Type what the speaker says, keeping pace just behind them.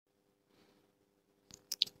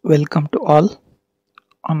Welcome to all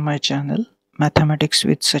on my channel Mathematics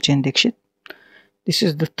with Sachin Dixit. This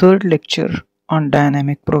is the third lecture on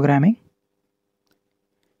dynamic programming.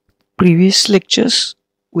 Previous lectures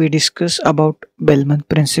we discussed about Bellman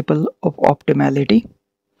principle of optimality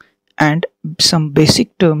and some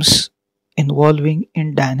basic terms involving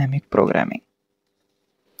in dynamic programming.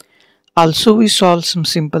 Also we solved some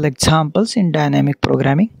simple examples in dynamic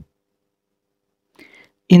programming.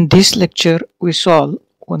 In this lecture we solve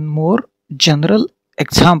one more general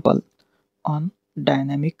example on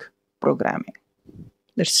dynamic programming.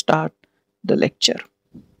 Let's start the lecture.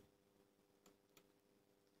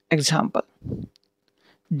 Example: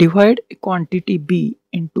 divide a quantity B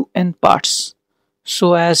into n parts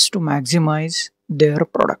so as to maximize their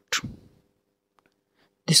product.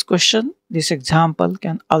 This example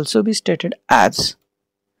can also be stated as: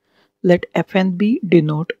 let f and b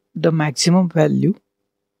denote the maximum value.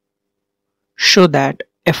 Show that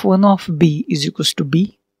f1 of b is equals to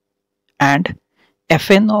b and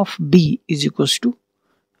fn of b is equals to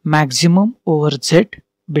maximum over z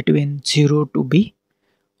between 0 to b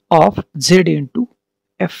of z into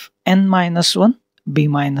fn minus 1 b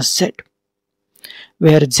minus z,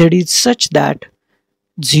 where z is such that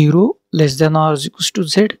 0 less than or is equals to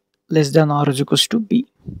z less than or is equals to b.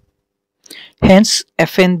 Hence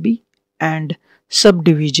fnb and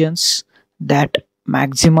subdivisions that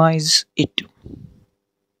maximize it.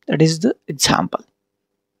 That is the example.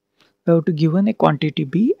 We have to given a quantity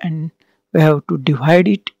b and we have to divide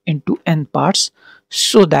it into n parts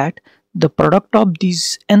so that the product of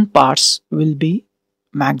these n parts will be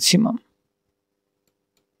maximum.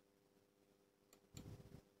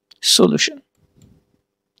 Solution: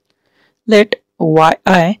 let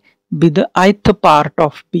yi be the ith part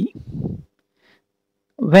of b.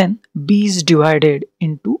 When b is divided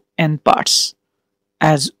into n parts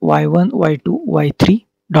as y1, y2, y3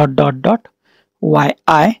 dot dot dot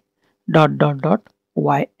yi dot dot dot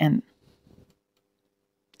yn.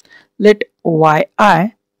 Let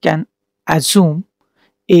yi can assume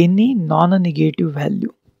any non-negative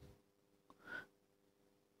value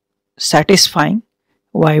satisfying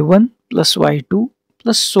y1 plus y2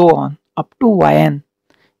 plus so on up to yn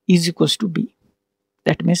is equals to b.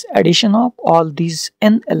 That means addition of all these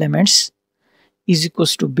n elements is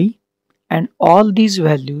equals to b and all these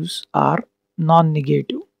values are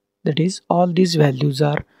non-negative. That is, all these values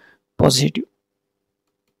are positive.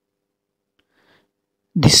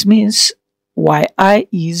 This means yi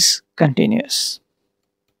is continuous.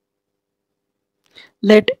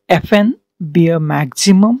 Let fn be a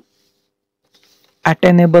maximum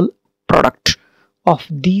attainable product of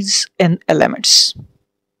these n elements.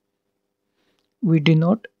 We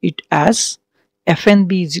denote it as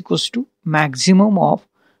fnb is equals to maximum of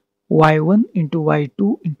y1 into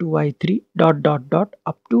y2 into y3 dot dot dot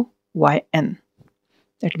up to yn.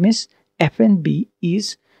 That means fnb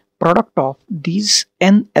is product of these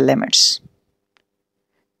n elements.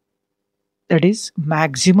 That is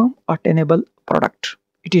maximum attainable product.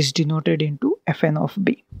 It is denoted into fn of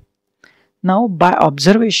b. Now by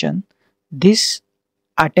observation, this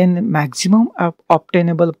maximum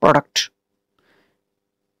obtainable product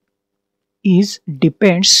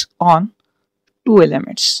depends on two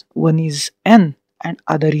elements. One is n and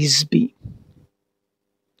other is b.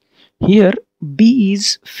 Here b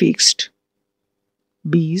is fixed.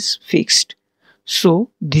 B is fixed. So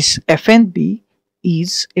this fnb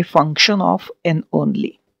is a function of n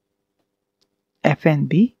only.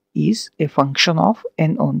 Fnb is a function of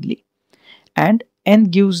n only. And n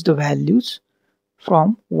gives the values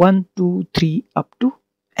from 1, 2, 3 up to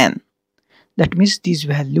n. That means these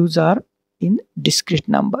values are in discrete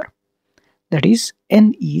number. That is,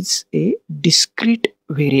 n is a discrete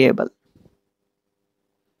variable.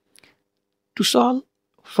 To solve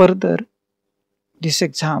further this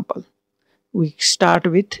example, we start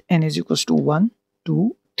with n is equals to 1,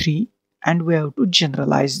 2, 3 and we have to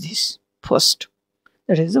generalize this first.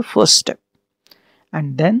 That is the first step.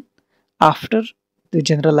 And then after the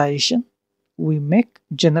generalization, we make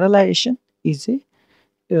generalization is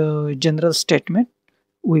a general statement.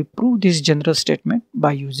 We prove this general statement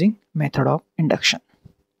by using method of induction.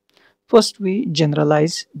 First we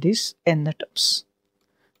generalize this n terms.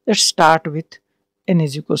 Let's start with n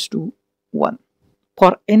is equals to 1.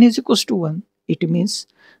 For n is equals to 1, it means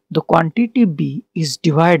the quantity b is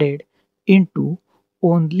divided into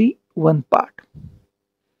only one part.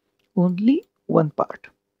 Only one part.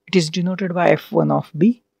 It is denoted by f1 of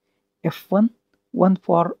b, f1, 1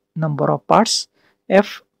 for number of parts,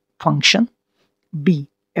 f function, b,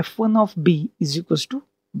 f1 of b is equals to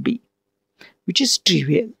b, which is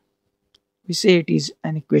trivial. We say it is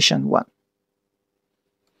an equation 1.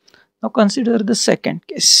 Now consider the second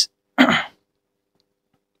case.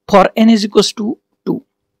 For n is equals to 2,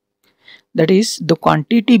 that is the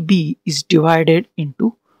quantity B is divided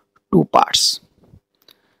into two parts.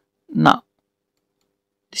 Now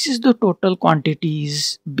this is the total quantity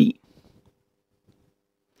is B.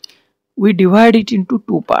 We divide it into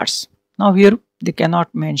two parts. Now here they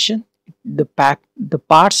cannot mention the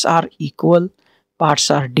parts are equal,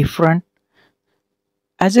 parts are different.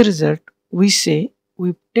 As a result, we say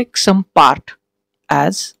we take some part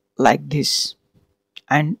as like this,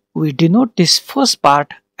 and we denote this first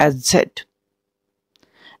part as Z,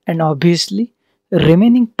 and obviously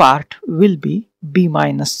remaining part will be B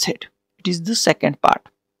minus Z. It is the second part,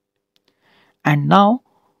 and now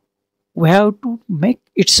we have to make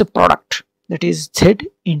its a product, that is Z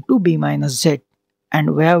into B minus Z,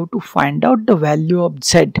 and we have to find out the value of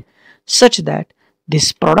Z such that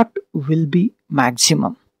this product will be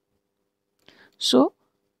maximum. So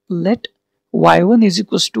let y1 is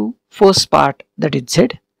equals to first part, that is Z,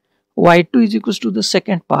 y2 is equals to the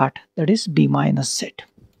second part, that is B minus Z.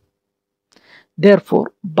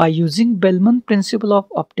 Therefore, by using Bellman principle of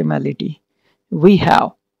optimality, we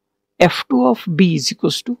have f2 of B is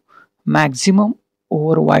equals to maximum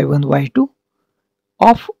over y1 y2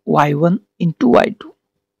 of y1 into y2.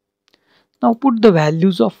 Now put the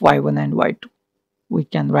values of y1 and y2. We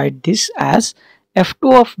can write this as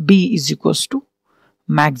f2 of B is equals to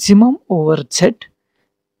maximum over Z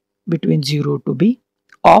between 0 to B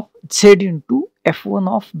of Z into f1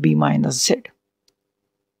 of B minus Z.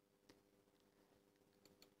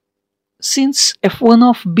 Since f1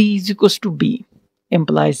 of B is equals to B,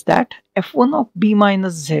 implies that f1 of B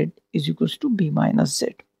minus Z is equals to B minus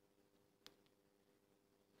Z.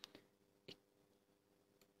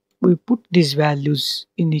 We put these values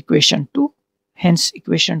in equation 2. Hence,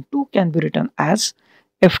 equation 2 can be written as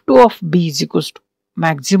f2 of B is equals to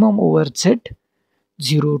maximum over Z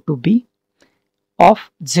 0 to B of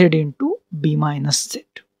Z into B minus Z.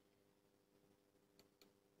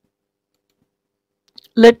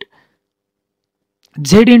 Let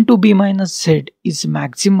Z into B minus Z is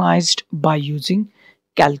maximized by using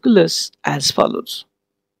calculus as follows.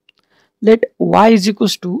 Let y is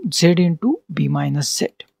equals to Z into B minus Z.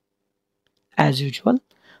 As usual,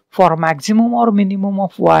 for maximum or minimum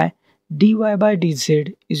of y, dy by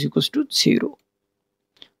dz is equals to 0.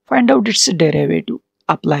 Find out its derivative.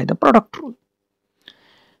 Apply the product rule.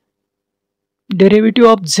 Derivative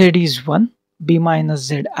of z is 1, b minus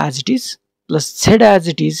z as it is, plus z as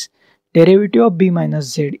it is, derivative of b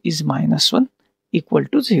minus z is minus 1 equal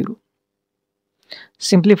to 0.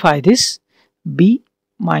 Simplify this, b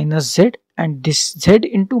minus z and this z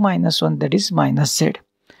into minus 1, that is minus z.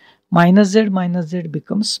 Minus z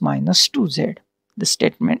becomes minus 2z.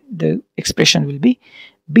 The expression will be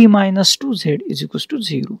b minus 2z is equals to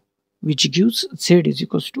 0, which gives z is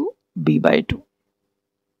equals to b by 2.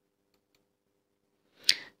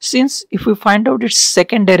 Since if we find out its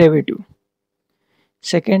second derivative,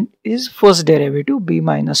 second is first derivative b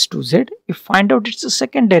minus 2z. If find out its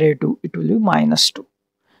second derivative, it will be minus 2.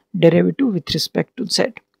 Derivative with respect to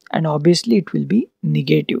z, and obviously it will be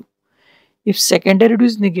negative. If second derivative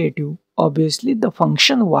is negative, obviously the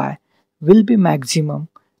function y will be maximum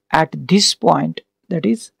at this point, that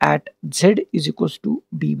is at z is equals to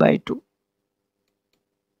b by 2.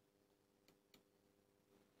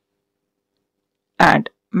 And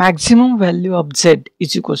maximum value of z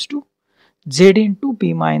is equals to z into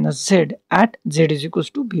b minus z at z is equals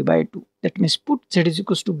to b by 2. That means put z is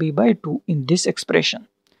equals to b by 2 in this expression.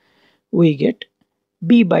 We get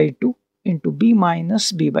b by 2 into b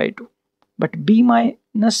minus b by 2. But b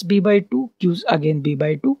minus b by 2 gives again b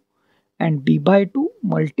by 2, and b by 2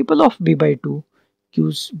 multiple of b by 2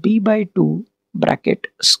 gives b by 2 bracket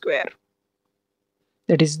square.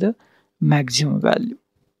 That is the maximum value.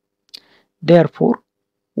 Therefore,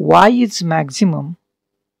 y is maximum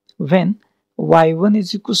when y1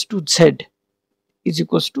 is equals to z is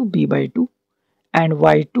equals to b by 2 and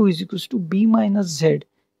y2 is equals to b minus z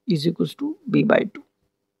is equals to b by 2.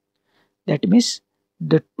 That means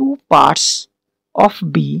the two parts of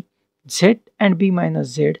b, z and b minus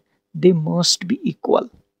z, they must be equal,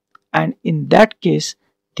 and in that case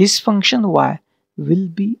this function y will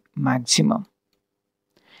be maximum.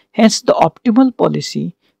 Hence the optimal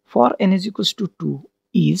policy for n is equals to 2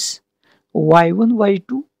 is y1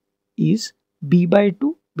 y2 is b by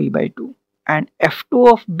 2 b by 2 and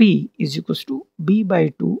f2 of b is equals to b by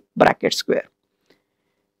 2 bracket square.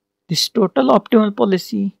 This total optimal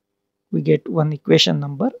policy, we get one equation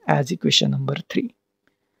number as equation number 3.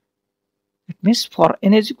 It means for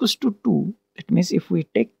n is equals to 2, it means if we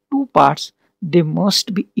take two parts, they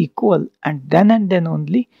must be equal, and then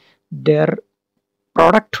only their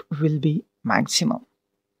product will be maximum.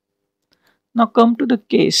 Now come to the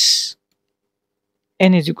case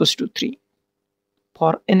n is equals to 3.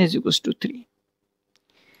 For n is equals to 3.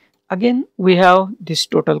 Again we have this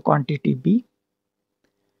total quantity B.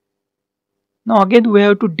 Now again we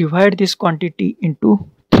have to divide this quantity into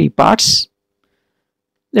 3 parts.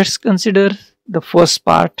 Let's consider the first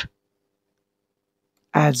part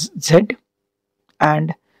as Z,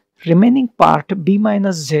 and remaining part B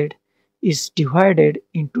minus Z is divided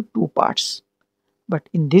into 2 parts. But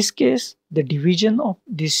in this case, the division of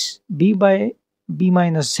this B by B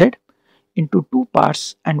minus Z into 2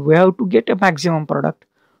 parts, and we have to get a maximum product.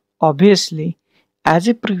 Obviously, as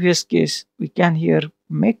a previous case, we can here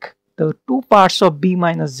make the 2 parts of B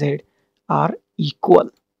minus Z are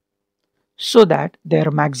equal, so that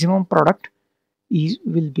their maximum product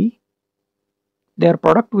will be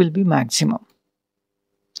maximum.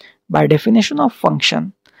 By definition of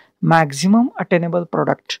function, maximum attainable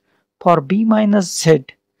product for B minus Z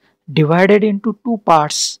divided into 2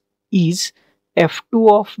 parts is F2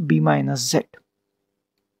 of B minus Z.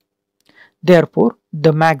 Therefore,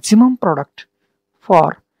 the maximum product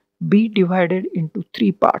for B divided into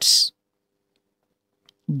 3 parts,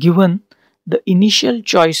 given the initial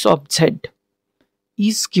choice of Z,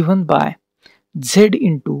 is given by Z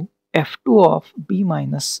into F2 of B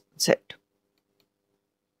minus Z.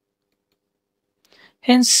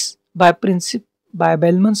 Hence, by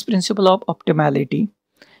Bellman's principle of optimality,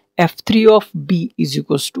 F3 of B is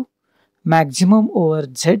equals to maximum over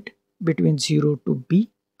Z between 0 to B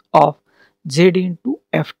of Z into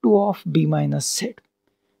F2 of B minus Z.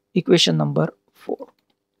 Equation number 4.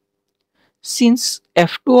 Since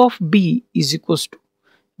F2 of B is equals to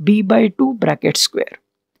B by 2 bracket square,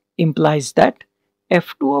 implies that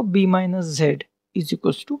F2 of B minus Z is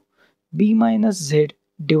equals to B minus Z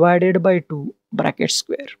divided by 2 bracket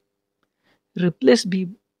square. Replace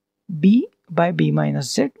B by B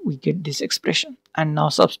minus Z, we get this expression, and now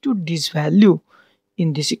substitute this value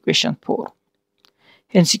in this equation 4.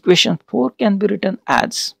 Hence equation 4 can be written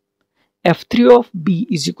as F3 of B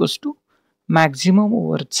is equals to maximum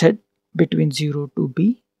over Z between 0 to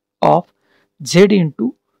B of Z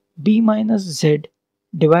into B minus Z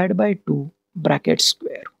divided by 2 bracket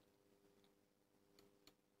square.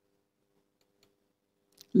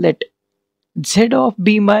 Let Z of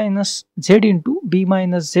B minus Z into B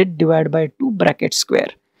minus Z divided by 2 bracket square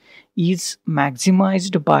is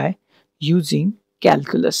maximized by using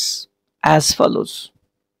calculus as follows.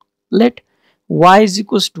 Let Y is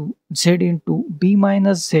equals to Z into B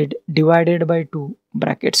minus Z divided by 2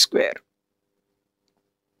 bracket square.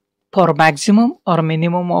 For maximum or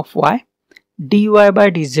minimum of Y, dy by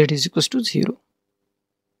dz is equals to 0.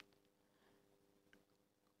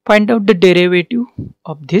 Find out the derivative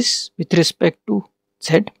of this with respect to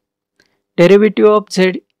Z. Derivative of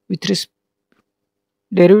Z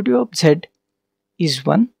is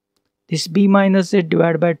 1. This B minus Z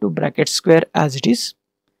divided by 2 bracket square as it is,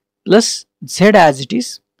 plus Z as it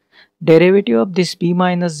is. Derivative of this B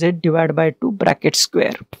minus Z divided by 2 bracket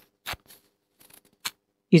square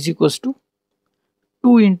is equals to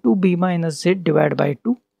 2 into B minus Z divided by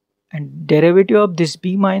 2, and derivative of this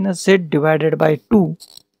B minus Z divided by 2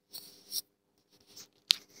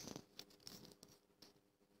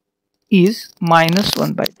 is minus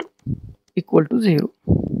 1 by 2 equal to 0.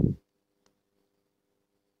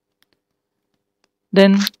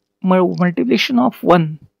 Then multiplication of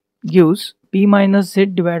 1 gives B minus Z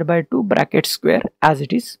divided by 2 bracket square as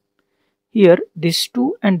it is. Here this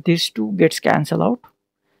 2 and this 2 gets cancelled out.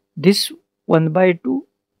 This 1 by 2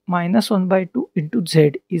 minus 1 by 2 into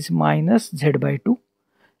Z is minus Z by 2,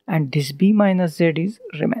 and this B minus Z is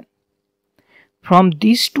remain. From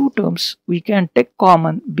these two terms we can take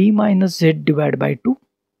common B minus Z divided by 2.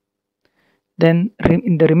 Then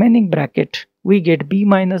in the remaining bracket we get B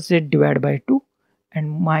minus Z divided by 2,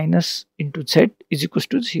 and minus into Z is equals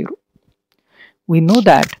to 0. We know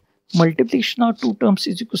that multiplication of two terms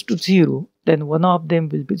is equals to 0, then one of them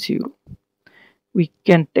will be 0. We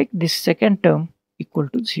can take this second term equal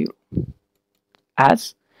to 0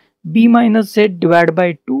 as B minus Z divided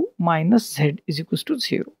by 2 minus Z is equals to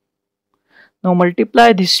 0. Now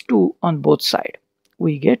multiply this 2 on both sides.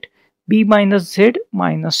 We get B minus Z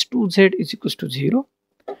minus 2Z is equals to 0.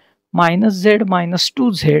 Minus Z minus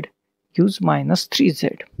 2Z gives minus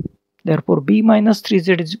 3Z. Therefore B minus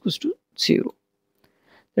 3Z is equals to 0.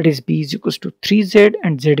 That is B is equals to 3Z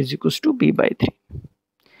and Z is equals to B by 3.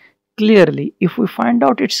 Clearly, if we find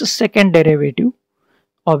out its second derivative,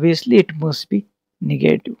 obviously it must be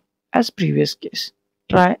negative as previous case.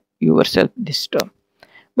 Try yourself this term,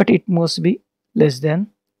 but it must be less than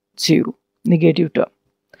 0, negative term.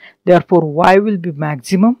 Therefore, y will be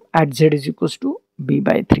maximum at z is equals to b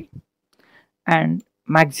by 3. And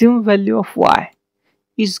maximum value of y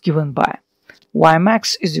is given by y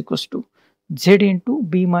max is equals to z into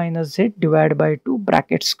b minus z divided by 2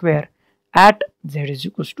 bracket square at z is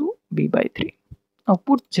equals to b by 3. Now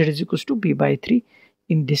put z is equals to b by 3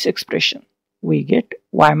 in this expression. We get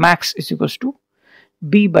y max is equals to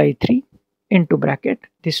b by 3 into bracket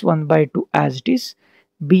this 1 by 2 as it is,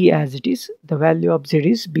 b as it is, the value of z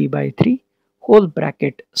is b by 3 whole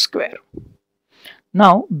bracket square.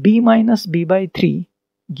 Now b minus b by 3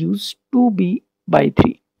 gives 2b by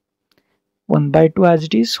 3. 1 by 2 as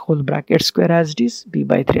it is, whole bracket square as it is, b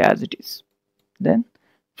by 3 as it is. Then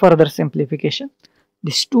further simplification,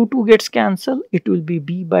 this 2 gets cancelled, it will be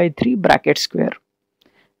b by 3 bracket square.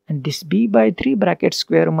 And this b by 3 bracket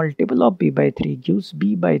square multiple of b by 3 gives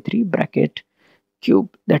b by 3 bracket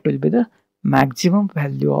cube. That will be the maximum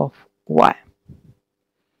value of y.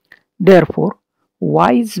 Therefore,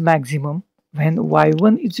 y is maximum when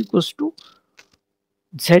y1 is equals to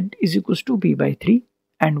z is equals to b by 3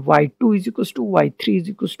 and y2 is equals to y3 is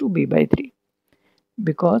equals to b by 3.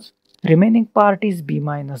 Because remaining part is b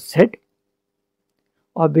minus z.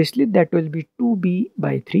 Obviously, that will be 2b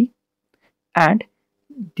by 3. And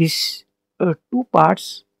these two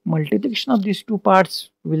parts, multiplication of these two parts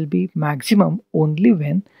will be maximum only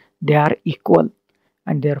when they are equal,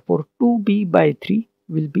 and therefore 2b by 3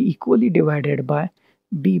 will be equally divided by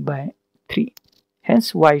b by 3.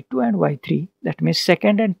 Hence y2 and y3, that means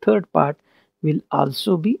second and third part, will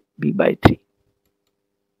also be b by 3.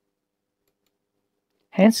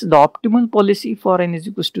 Hence the optimal policy for n is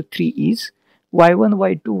equals to 3 is y1,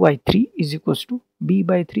 y2, y3 is equals to b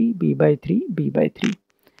by 3, b by 3, b by 3,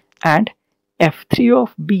 and f3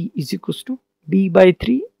 of b is equals to b by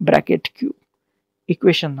 3 bracket cube.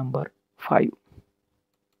 Equation number 5.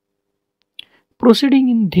 Proceeding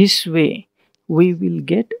in this way, we will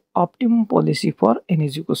get optimum policy for n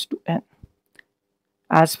is equals to n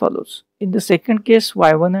as follows. In the second case,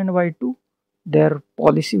 y1 and y2, their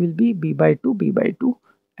policy will be b by 2, b by 2,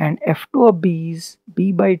 and f2 of b is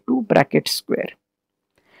b by 2 bracket square.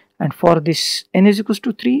 And for this n is equals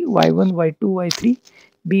to 3, y1, y2, y3,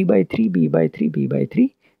 b by 3, b by 3, b by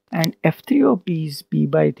 3, and f3 of b is b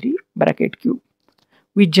by 3 bracket cube.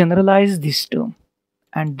 We generalize this term,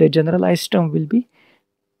 and the generalized term will be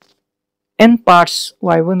n parts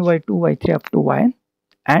y1, y2, y3 up to yn,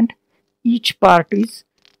 and each part is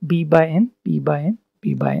b by n, b by n,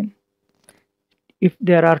 b by n. If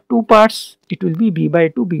there are 2 parts, it will be b by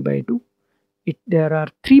 2, b by 2. If there are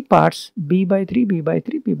 3 parts, b by 3, b by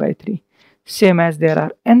 3, b by 3. Same as there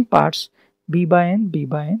are n parts, b by n, b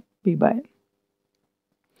by n, b by n.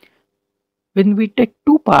 When we take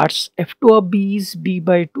 2 parts, f2 of b is b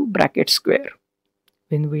by 2 bracket square.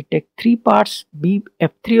 When we take 3 parts,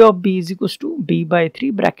 f3 of b is equals to b by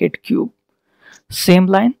 3 bracket cube. Same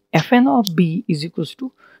line, fn of b is equals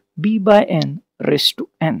to b by n raised to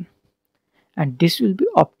n. And this will be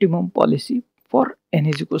optimum policy for n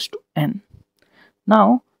is equals to n.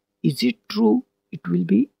 Now, is it true? It will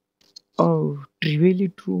be trivially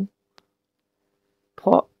true.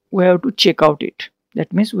 We have to check out it.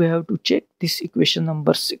 That means we have to check this equation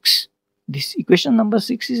number 6. This equation number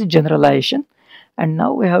 6 is generalization, and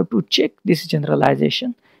now we have to check this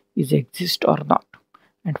generalization is exist or not.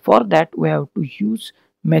 And for that we have to use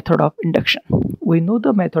method of induction. We know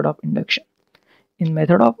the method of induction. In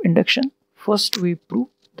method of induction, first we prove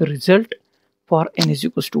the result for n is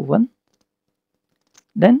equals to 1.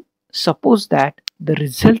 Then suppose that the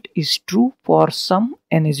result is true for some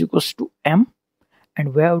n is equals to m,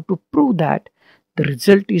 and we have to prove that the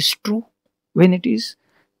result is true when it is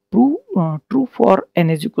true for n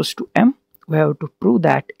is equals to m. We have to prove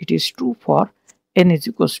that it is true for n is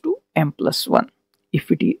equals to m plus 1.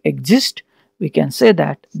 If it exists, we can say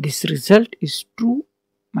that this result is true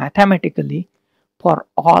mathematically for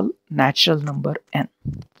all natural number n,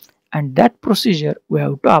 and that procedure we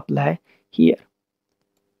have to apply here.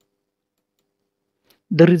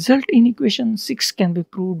 The result in equation 6 can be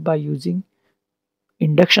proved by using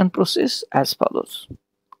induction process as follows.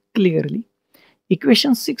 Clearly,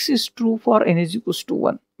 equation 6 is true for n is equals to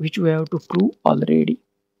 1, which we have to prove already.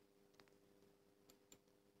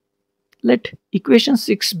 Let equation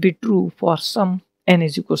 6 be true for some n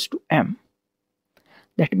is equals to m.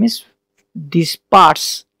 That means these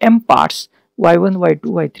parts, m parts, y1, y2,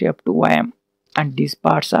 y3 up to ym, and these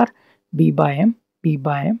parts are b by m, b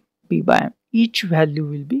by m, b by m. Each value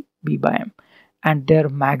will be b by m, and their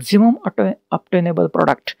maximum obtainable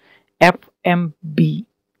product fmb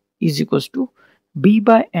is equals to b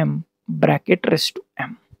by m bracket raised to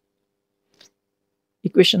m.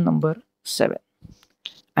 Equation number 7.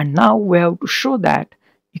 And now we have to show that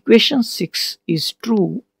equation 6 is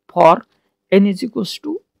true for n is equals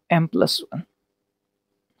to m plus 1.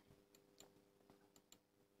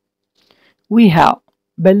 We have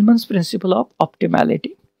Bellman's principle of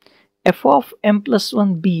optimality. F of m plus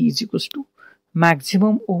 1b is equals to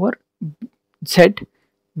maximum over z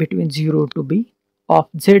between 0 to b of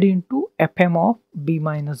z into fm of b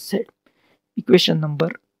minus z. Equation number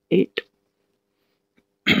 8.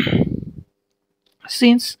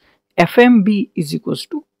 Since fmb is equals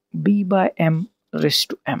to b by m raised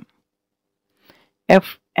to m,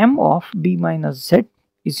 fm of b minus z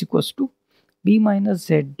is equals to b minus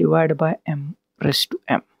z divided by m raised to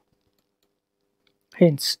m.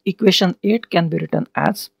 Hence, equation 8 can be written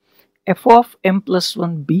as f of m plus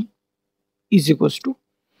 1b is equals to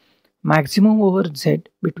maximum over z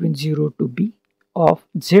between 0 to b of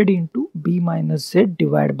z into b minus z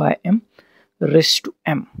divided by m raised to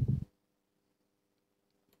m.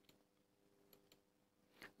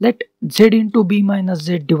 Let z into b minus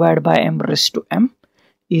z divided by m raised to m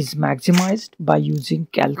is maximized by using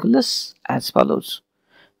calculus as follows.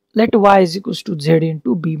 Let y is equals to z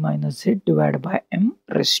into b minus z divided by m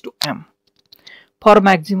raised to m. For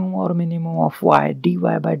maximum or minimum of y, dy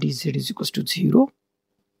by dz is equals to 0.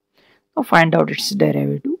 Now find out its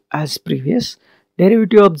derivative as previous.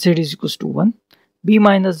 Derivative of z is equals to 1. B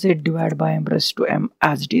minus z divided by m raised to m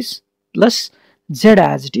as it is plus z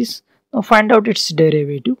as it is. Now find out its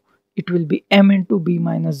derivative. It will be m into b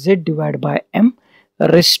minus z divided by m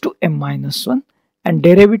raised to m minus 1. And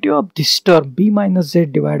derivative of this term b minus z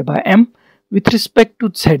divided by m with respect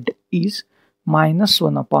to z is minus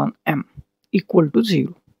 1 upon m equal to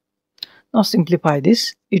 0. Now simplify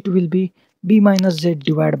this. It will be b minus z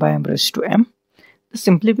divided by m raised to m. The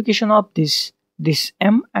simplification of this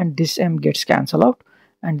m and this m gets cancelled out,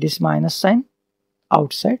 and this minus sign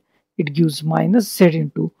outside, it gives minus z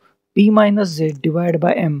into b minus z divided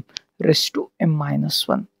by m raised to m minus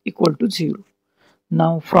 1 equal to 0.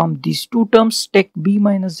 Now from these two terms, take b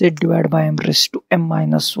minus z divided by m raised to m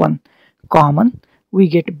minus 1 common. We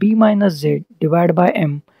get b minus z divided by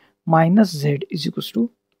m minus z is equals to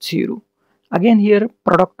 0. Again here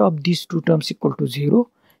product of these two terms equal to 0.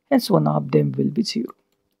 Hence one of them will be 0.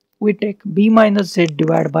 We take b minus z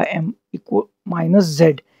divided by m equal minus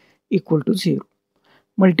z equal to 0.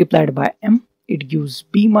 Multiplied by m, it gives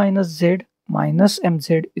b minus z minus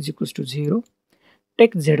mz is equals to 0.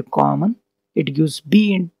 Take z common. It gives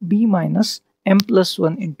b minus m plus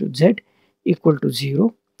 1 into z equal to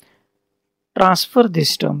 0. Transfer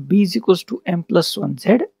this term, b is equals to m plus 1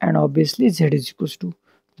 z, and obviously z is equals to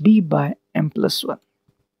b by m plus 1.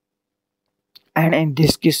 And in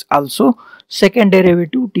this case also, second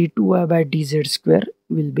derivative d2y by dz square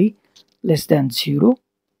will be less than 0.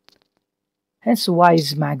 Hence y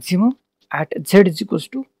is maximum at z is equals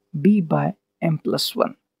to b by m plus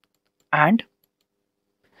 1. And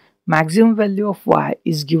maximum value of y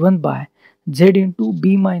is given by z into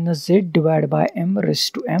b minus z divided by m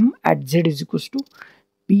raised to m at z is equals to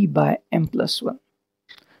b by m plus 1.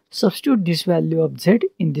 Substitute this value of z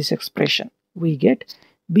in this expression. We get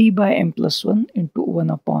b by m plus 1 into 1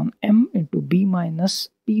 upon m into b minus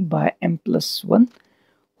p by m plus 1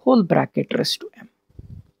 whole bracket raised to m.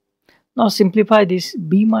 Now simplify this.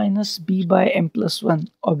 B minus b by m plus 1,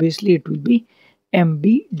 obviously it will be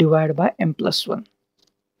mb divided by m plus 1.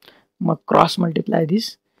 Cross multiply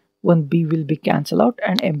this, 1b will be cancelled out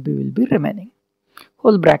and mb will be remaining.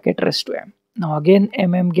 Whole bracket raised to m. Now again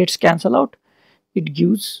gets cancelled out. It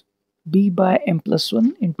gives b by m plus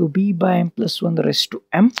 1 into b by m plus 1 raised to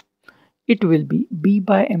m. It will be b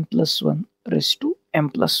by m plus 1 raised to m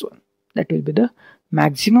plus 1. That will be the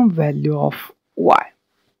maximum value of y.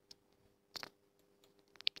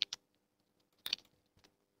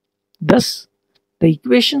 Thus, the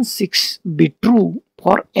equation 6 be true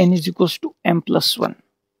for n is equals to m plus 1.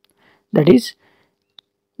 That is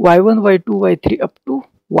y1, y2, y3 up to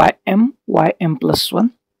ym plus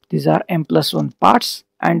 1. These are m plus 1 parts,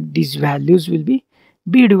 and these values will be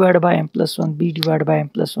b divided by m plus 1, b divided by m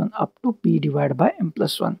plus 1 up to p divided by m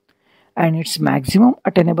plus 1. And its maximum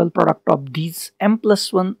attainable product of these m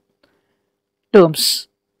plus 1 terms,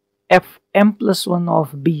 f m plus 1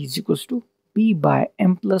 of b is equals to b by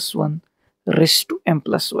m plus 1 raised to m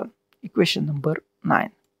plus 1. Equation number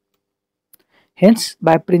 9. Hence,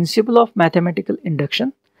 by principle of mathematical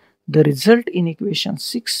induction, the result in equation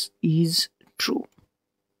 6 is true.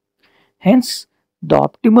 Hence, the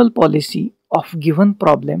optimal policy of given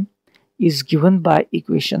problem is given by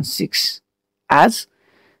equation 6 as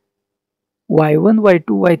y1, y2,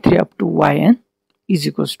 y3 up to yn is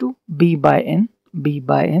equals to b by n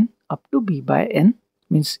up to b by n,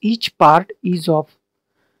 means each part is of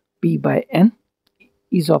P by n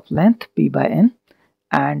is of length P by n,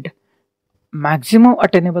 and maximum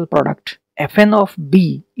attainable product Fn of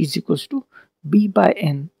B is equals to B by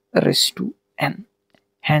n raised to n.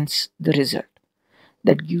 Hence the result.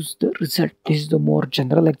 That gives the result. This is the more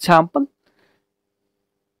general example.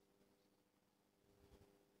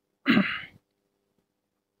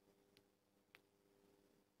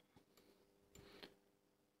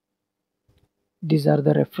 These are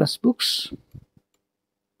the reference books.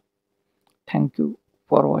 Thank you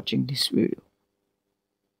for watching this video.